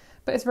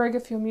 but it's very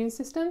good for your immune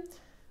system.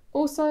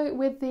 Also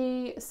with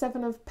the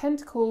Seven of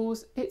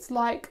Pentacles, it's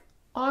like,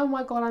 oh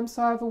my God, I'm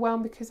so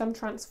overwhelmed because I'm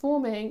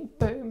transforming.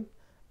 Boom.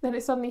 Then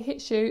it suddenly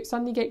hits you,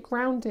 suddenly get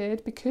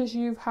grounded because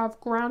you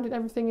have grounded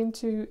everything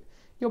into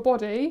your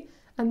body.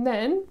 And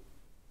then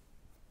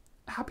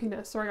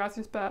happiness. Sorry guys,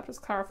 just burped,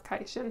 just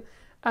clarification.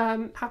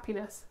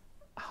 Happiness.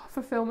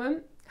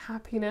 Fulfillment,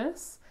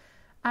 happiness.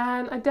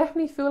 And I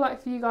definitely feel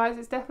like for you guys,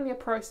 it's definitely a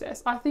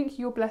process. I think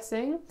your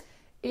blessing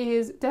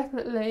is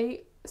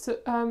definitely,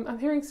 I'm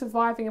hearing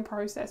surviving a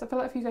process. I feel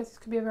like for you guys, this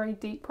could be a very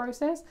deep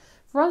process.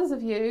 For others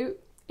of you,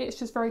 it's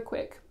just very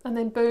quick. And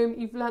then boom,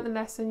 you've learnt the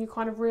lesson. You're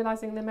kind of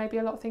realising there may be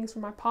a lot of things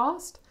from my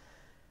past.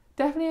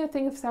 Definitely a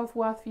thing of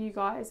self-worth for you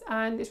guys.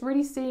 And it's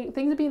really seeing,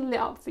 things are being lit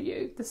up for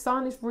you. The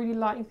sun is really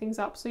lighting things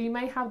up. So you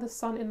may have the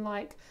sun in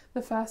like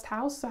the first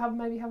house. So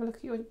maybe have a look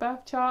at your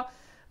birth chart.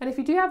 And if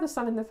you do have the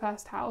sun in the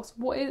first house,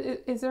 what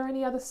is there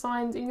any other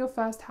signs in your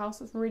first house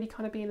that's really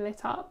kind of being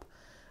lit up?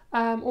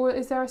 Or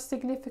is there a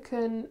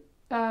significant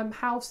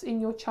house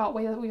in your chart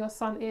where your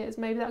sun is?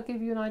 Maybe that'll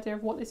give you an idea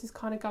of what this is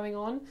kind of going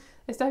on.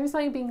 It's definitely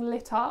something being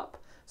lit up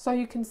so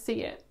you can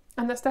see it.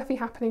 And that's definitely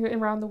happening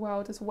around the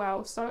world as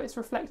well. So it's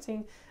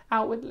reflecting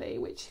outwardly,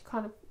 which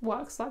kind of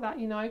works like that,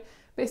 you know.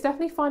 But it's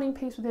definitely finding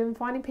peace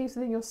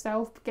within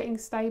yourself, getting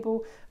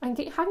stable and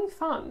having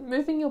fun,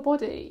 moving your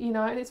body, you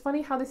know. And it's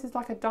funny how this is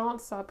like a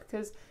dancer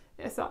because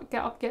it's like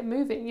get up, get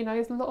moving, you know.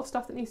 There's a lot of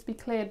stuff that needs to be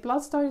cleared.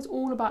 Bloodstone is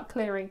all about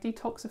clearing,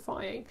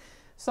 detoxifying.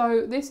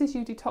 So this is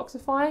you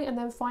detoxifying and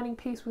then finding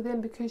peace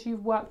within because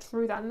you've worked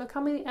through that. And look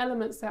how many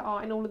elements there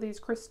are in all of these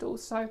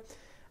crystals. So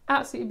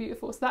absolutely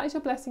beautiful. So that is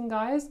your blessing,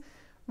 guys.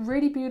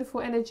 Really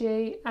beautiful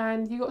energy,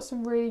 and you got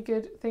some really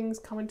good things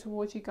coming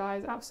towards you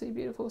guys.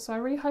 Absolutely beautiful. So I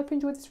really hope you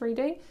enjoyed this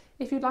reading.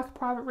 If you'd like a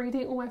private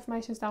reading, all my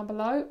information is down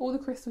below. All the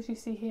crystals you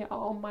see here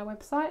are on my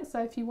website.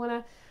 So if you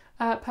want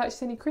to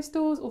purchase any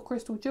crystals or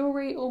crystal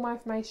jewellery, all my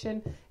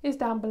information is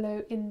down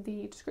below in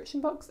the description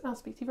box. And I'll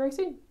speak to you very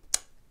soon.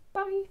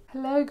 Bye.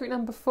 Hello, group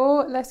number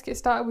 4. Let's get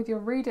started with your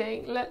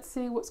reading. Let's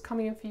see what's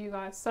coming in for you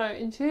guys. So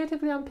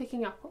intuitively I'm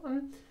picking up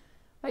on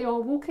that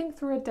you're walking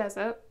through a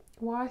desert.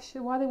 Why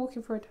are they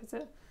walking through a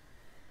desert?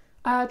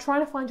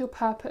 Trying to find your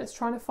purpose,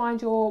 trying to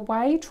find your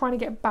way, trying to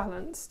get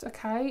balanced,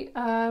 okay?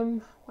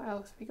 What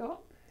else have we got?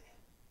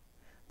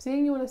 I'm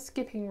seeing you on a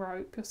skipping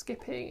rope, you're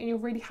skipping and you're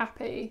really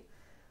happy.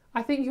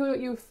 I think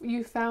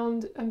you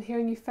found, I'm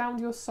hearing you found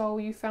your soul,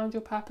 you found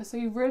your purpose. So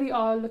you really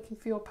are looking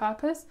for your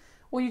purpose,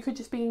 or you could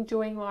just be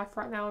enjoying life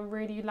right now and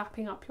really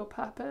lapping up your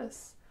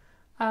purpose.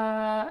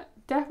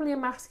 Definitely a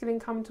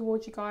masculine coming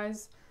towards you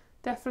guys.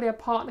 Definitely a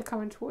partner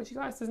coming towards you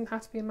guys. Doesn't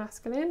have to be a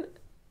masculine,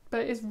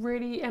 but it's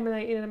really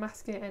emanating in a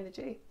masculine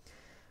energy.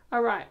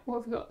 All right, what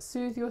have we got?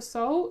 Soothe your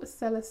soul,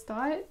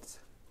 Celestite.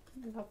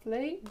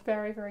 Lovely,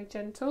 very, very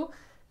gentle.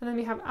 And then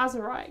we have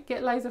Azurite,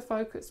 get laser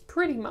focused.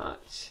 Pretty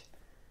much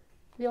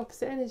the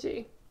opposite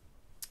energy.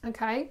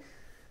 Okay,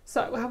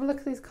 so we'll have a look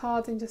at these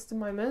cards in just a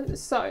moment.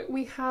 So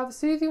we have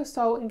soothe your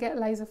soul and get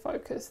laser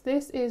focused.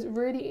 This is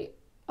really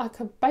like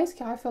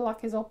basically I feel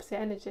like is opposite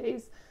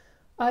energies.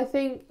 I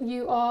think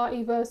you are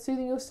either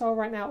soothing your soul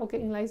right now or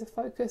getting laser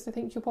focused. I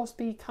think you're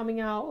possibly coming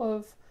out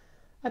of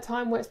a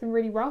time where it's been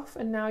really rough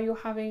and now you're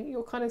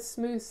kind of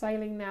smooth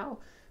sailing now.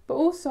 But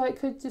also it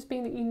could just be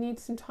that you need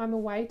some time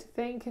away to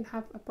think and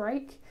have a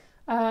break.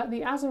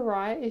 The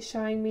Azurite is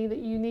showing me that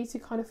you need to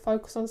kind of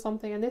focus on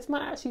something, and this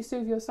might actually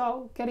soothe your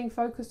soul, getting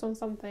focused on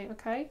something,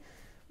 okay?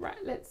 Right,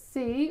 let's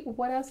see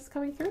what else is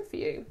coming through for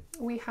you.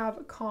 We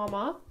have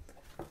Karma.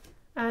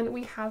 And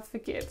we have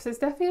forgive. So there's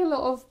definitely a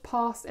lot of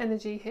past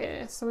energy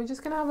here. So we're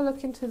just going to have a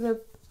look into the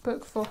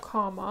book for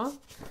Karma.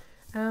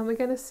 And we're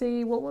going to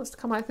see what wants to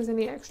come out, if there's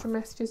any extra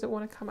messages that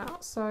want to come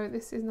out. So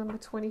this is number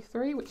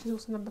 23, which is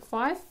also number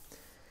 5.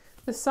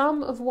 The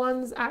sum of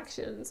one's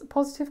actions.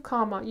 Positive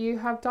karma. You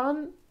have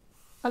done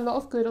a lot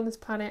of good on this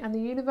planet and the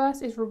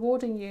universe is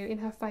rewarding you in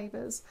her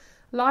favours.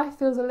 Life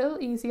feels a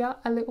little easier,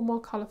 a little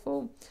more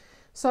colourful.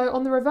 So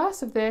on the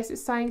reverse of this,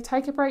 it's saying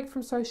take a break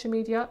from social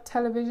media,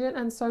 television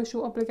and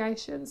social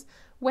obligations.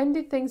 When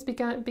did things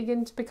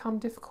begin to become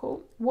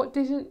difficult? What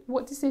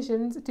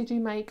decisions did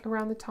you make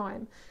around the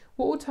time?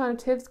 What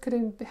alternatives could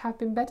have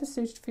been better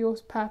suited for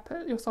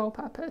your soul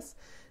purpose?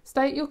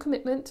 State your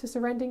commitment to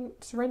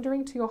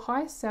surrendering to your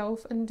highest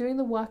self and doing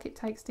the work it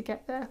takes to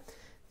get there.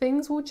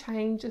 Things will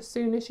change as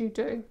soon as you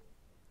do.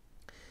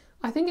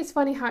 I think it's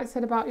funny how it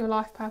said about your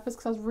life purpose,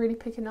 because I was really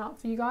picking it up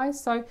for you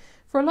guys. So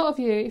for a lot of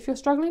you, if you're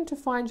struggling to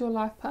find your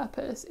life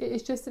purpose, it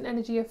is just an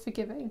energy of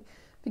forgiving.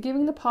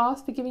 Forgiving the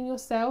past, forgiving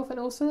yourself, and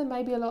also there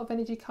may be a lot of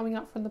energy coming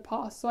up from the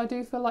past. So I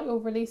do feel like you're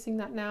releasing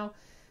that now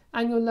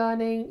and you're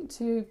learning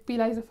to be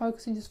laser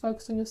focused and just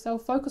focus on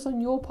yourself. Focus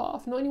on your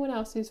path, not anyone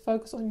else's.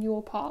 Focus on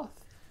your path.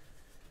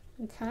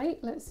 Okay,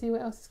 let's see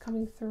what else is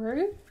coming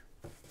through.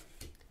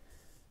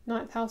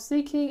 Ninth house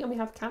seeking, and we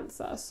have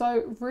Cancer.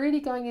 So really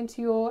going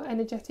into your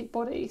energetic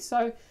body.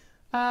 So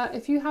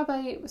if you have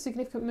a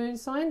significant moon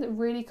sign that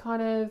really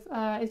kind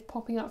of is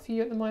popping up for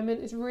you at the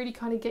moment, is really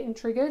kind of getting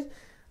triggered,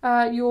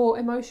 your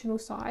emotional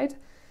side,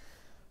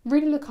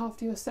 really look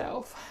after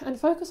yourself and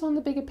focus on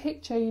the bigger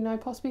picture, you know,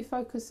 possibly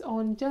focus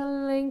on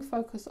journaling,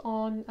 focus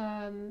on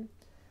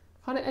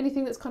kind of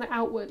anything that's kind of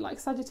outward, like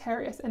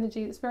Sagittarius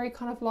energy, that's very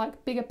kind of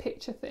like bigger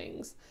picture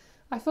things.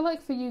 I feel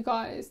like for you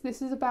guys,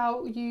 this is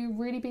about you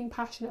really being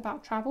passionate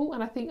about travel,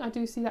 and I think I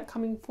do see that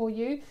coming for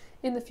you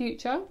in the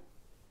future.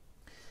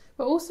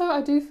 But also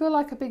I do feel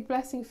like a big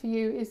blessing for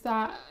you is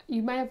that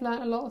you may have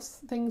learned a lot of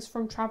things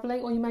from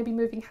travelling, or you may be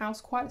moving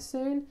house quite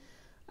soon.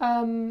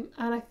 And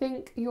I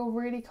think you're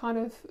really kind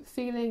of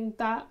feeling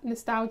that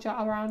nostalgia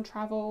around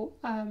travel,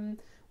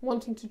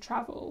 wanting to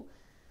travel.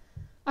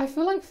 I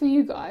feel like for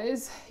you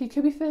guys, you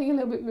could be feeling a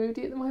little bit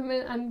moody at the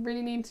moment and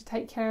really need to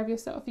take care of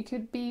yourself. You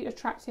could be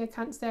attracting a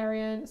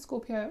Cancerian,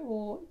 Scorpio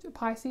or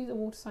Pisces, a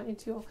water sign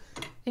into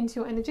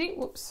your energy.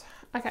 Whoops.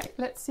 Okay,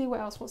 let's see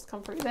what else wants to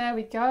come through. There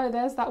we go.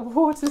 There's that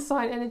water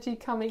sign energy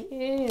coming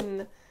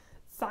in.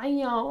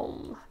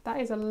 Damn.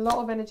 That is a lot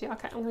of energy.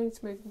 Okay, I'm going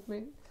to move.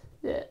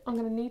 Yeah, I'm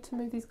going to need to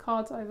move these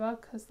cards over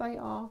because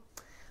I'm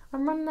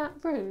running out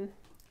of room.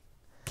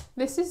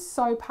 This is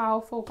so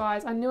powerful,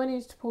 guys. I knew I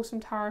needed to pull some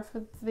tarot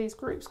for these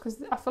groups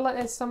because I feel like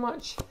there's so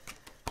much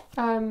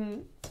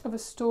of a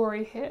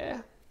story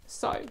here.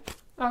 So,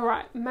 all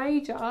right,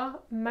 major,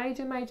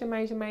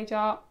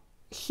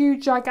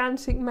 huge,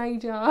 gigantic,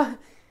 major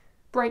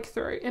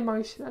breakthrough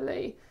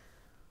emotionally.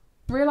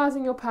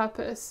 Realising your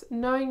purpose,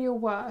 knowing your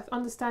worth,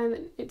 understanding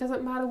that it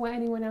doesn't matter what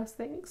anyone else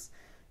thinks.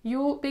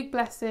 Your big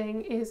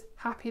blessing is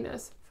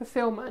happiness,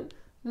 fulfillment,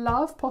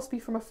 love, possibly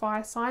from a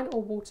fire sign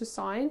or water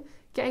sign,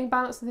 getting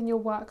balance within your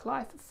work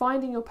life,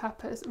 finding your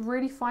purpose,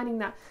 really finding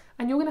that.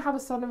 And you're going to have a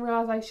sudden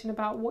realization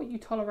about what you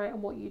tolerate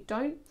and what you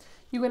don't.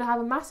 You're going to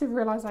have a massive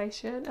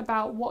realization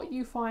about what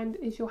you find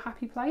is your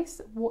happy place,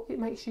 what it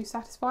makes you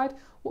satisfied,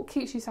 what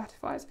keeps you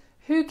satisfied,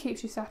 who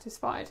keeps you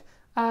satisfied,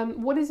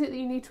 what is it that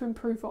you need to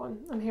improve on?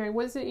 I'm hearing,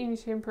 what is it you need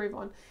to improve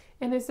on?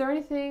 And is there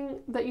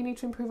anything that you need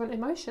to improve on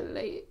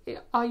emotionally?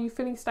 Are you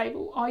feeling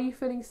stable? Are you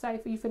feeling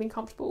safe? Are you feeling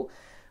comfortable?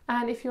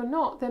 And if you're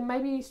not, then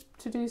maybe you need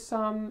to do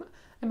some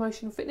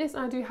emotional fitness.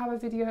 I do have a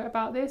video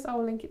about this. I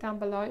will link it down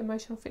below.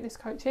 Emotional fitness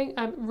coaching.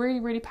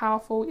 Really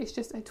powerful. It's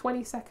just a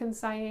 20-second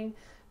saying.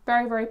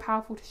 Very, very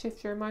powerful to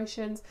shift your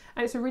emotions.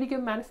 And it's a really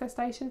good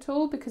manifestation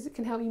tool because it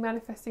can help you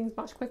manifest things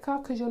much quicker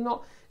because you're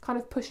not kind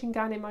of pushing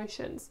down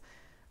emotions.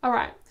 All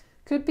right.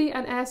 Could be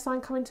an air sign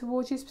coming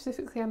towards you,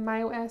 specifically a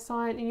male air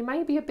sign, and you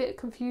may be a bit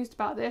confused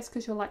about this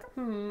because you're like,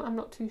 I'm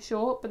not too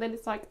sure, but then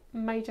it's like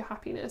major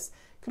happiness.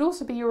 Could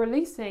also be you're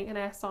releasing an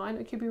air sign.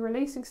 It could be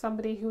releasing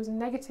somebody who was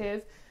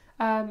negative,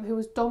 who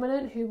was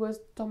dominant, who was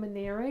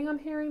domineering. I'm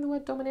hearing the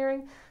word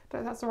domineering. I don't know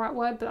if that's the right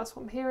word, but that's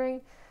what I'm hearing.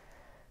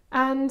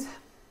 And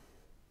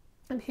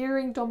I'm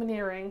hearing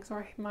domineering.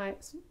 Sorry, my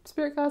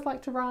spirit guides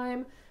like to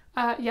rhyme.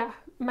 Yeah,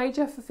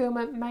 major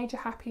fulfillment, major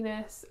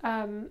happiness,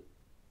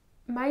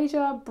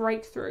 major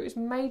breakthroughs,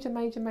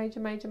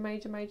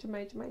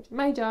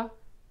 major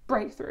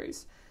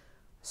breakthroughs.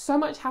 So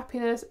much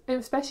happiness,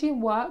 especially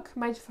in work,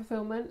 major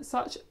fulfillment,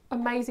 such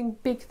amazing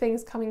big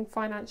things coming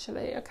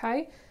financially,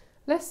 okay?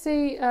 Let's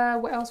see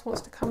what else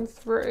wants to come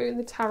through in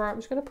the tarot. I'm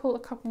just going to pull a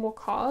couple more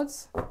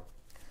cards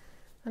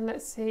and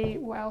let's see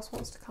what else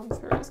wants to come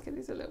through. Let's give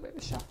these a little bit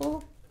of a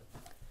shuffle.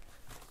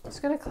 I'm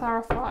just going to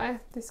clarify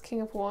this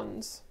King of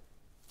Wands.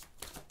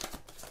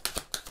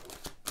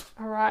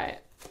 All right,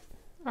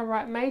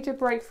 major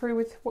breakthrough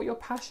with what you're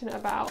passionate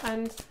about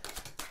and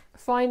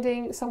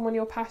finding someone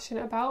you're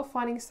passionate about,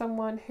 finding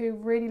someone who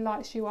really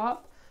lights you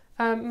up.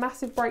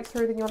 Massive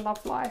breakthrough in your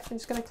love life. I'm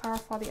just going to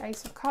clarify the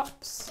Ace of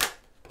Cups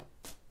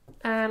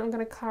and I'm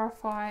going to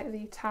clarify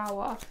the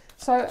Tower.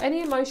 So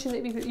any emotion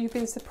that you've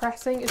been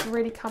suppressing is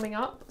really coming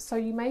up. So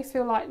you may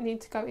feel like you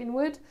need to go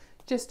inward.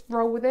 Just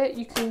roll with it.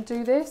 You can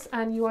do this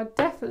and you are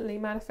definitely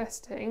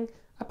manifesting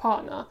a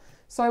partner.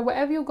 So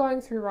whatever you're going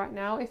through right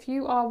now, if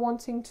you are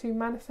wanting to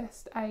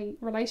manifest a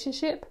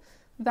relationship,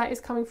 that is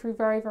coming through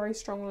very, very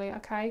strongly,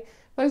 okay?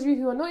 Those of you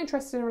who are not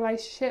interested in a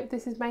relationship,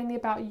 this is mainly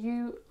about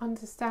you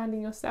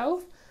understanding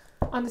yourself,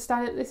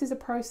 understanding that this is a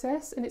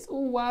process and it's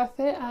all worth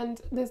it,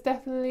 and there's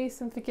definitely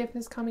some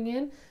forgiveness coming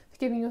in,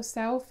 forgiving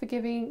yourself,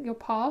 forgiving your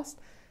past,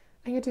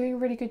 and you're doing a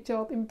really good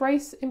job.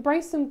 Embrace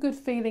some good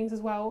feelings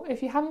as well.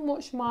 If you haven't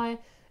watched my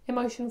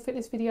emotional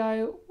fitness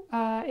video,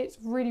 it's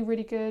really,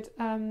 really good.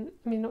 I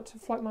mean, not to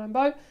float my own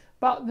boat,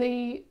 but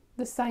the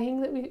saying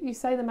that you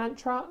say, the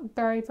mantra,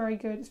 very, very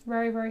good. It's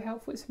very, very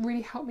helpful. It's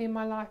really helped me in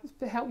my life.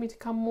 It's helped me to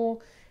become more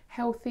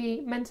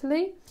healthy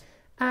mentally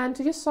and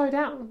to just slow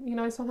down. You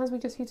know, sometimes we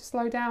just need to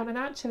slow down. And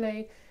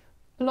actually,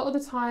 a lot of the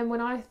time when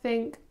I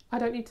think I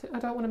don't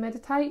want to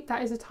meditate,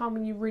 that is a time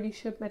when you really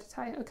should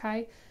meditate,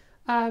 okay?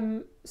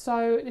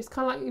 So it's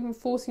kind of like even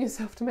forcing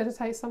yourself to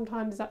meditate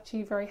sometimes is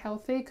actually very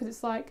healthy, because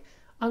it's like,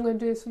 I'm going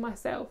to do this for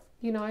myself,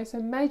 you know. So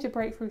major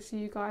breakthroughs for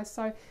you guys.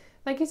 So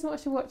thank you so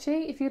much for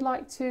watching. If you'd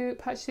like to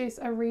purchase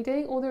a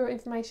reading, all the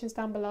information is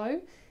down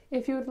below.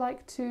 If you would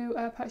like to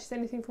purchase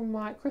anything from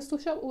my crystal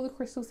shop, all the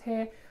crystals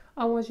here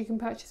are ones you can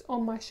purchase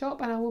on my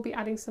shop, and I will be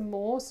adding some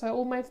more. So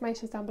all my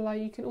information is down below.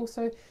 You can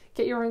also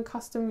get your own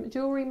custom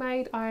jewellery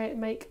made. I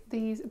make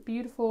these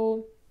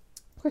beautiful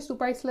crystal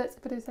bracelets,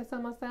 if I do say so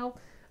myself.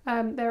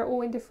 They're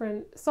all in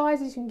different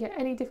sizes. You can get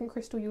any different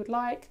crystal you would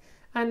like.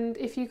 And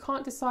if you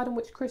can't decide on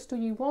which crystal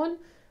you want,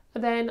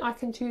 then I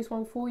can choose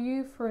one for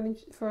you for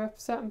a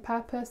certain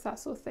purpose, that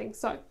sort of thing.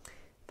 So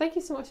thank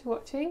you so much for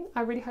watching.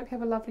 I really hope you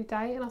have a lovely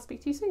day, and I'll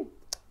speak to you soon.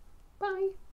 Bye.